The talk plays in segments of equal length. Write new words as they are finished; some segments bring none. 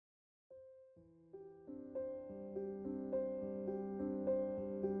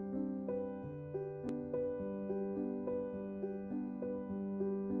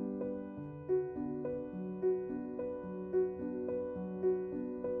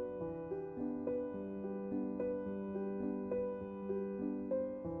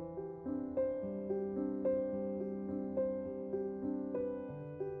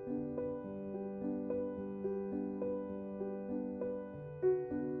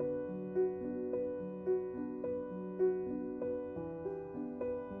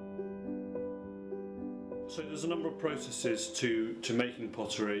So there's a number of processes to making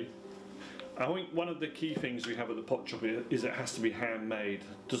pottery. I think one of the key things we have at the pot shop is it has to be handmade.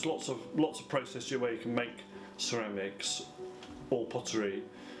 There's lots of processes where you can make ceramics or pottery,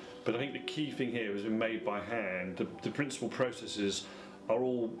 but I think the key thing here is made by hand. The principal processes are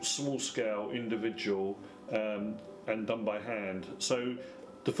all small scale, individual, and done by hand. So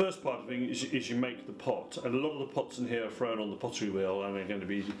the first part of the thing is you make the pot, and a lot of the pots in here are thrown on the pottery wheel, and we're going to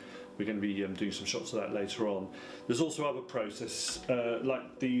be doing some shots of that later on. There's also other processes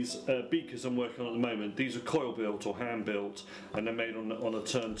like these beakers I'm working on at the moment. These are coil built or hand built, and they're made on a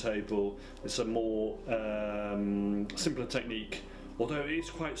turntable. It's a more simpler technique, although it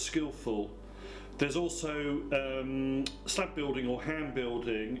is quite skillful. There's also slab building or hand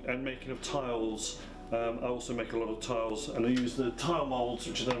building and making of tiles. I also make a lot of tiles, and I use the tile moulds,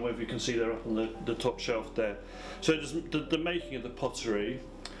 which I don't know whether you can see, they're up on the top shelf there. So there's the making of the pottery.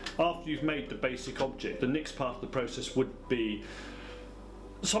 After you've made the basic object, the next part of the process would be,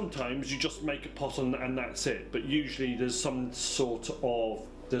 sometimes you just make a pot and that's it, but usually there's some sort of,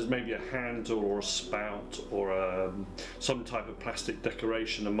 there's maybe a handle or a spout or some type of plastic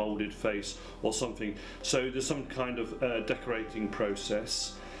decoration, a moulded face or something. So there's some kind of decorating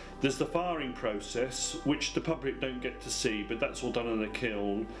process. There's the firing process, which the public don't get to see, but that's all done in a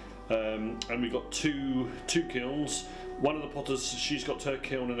kiln. And we've got two kilns. One of the potters, she's got her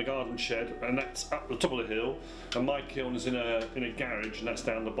kiln in a garden shed, and that's up the top of the hill, and my kiln is in a garage, and that's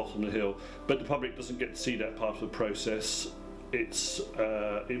down the bottom of the hill. But the public doesn't get to see that part of the process.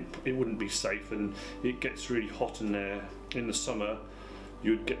 It wouldn't be safe, and it gets really hot in there. In the summer,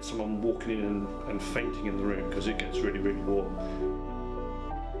 you'd get someone walking in and fainting in the room because it gets really, really warm.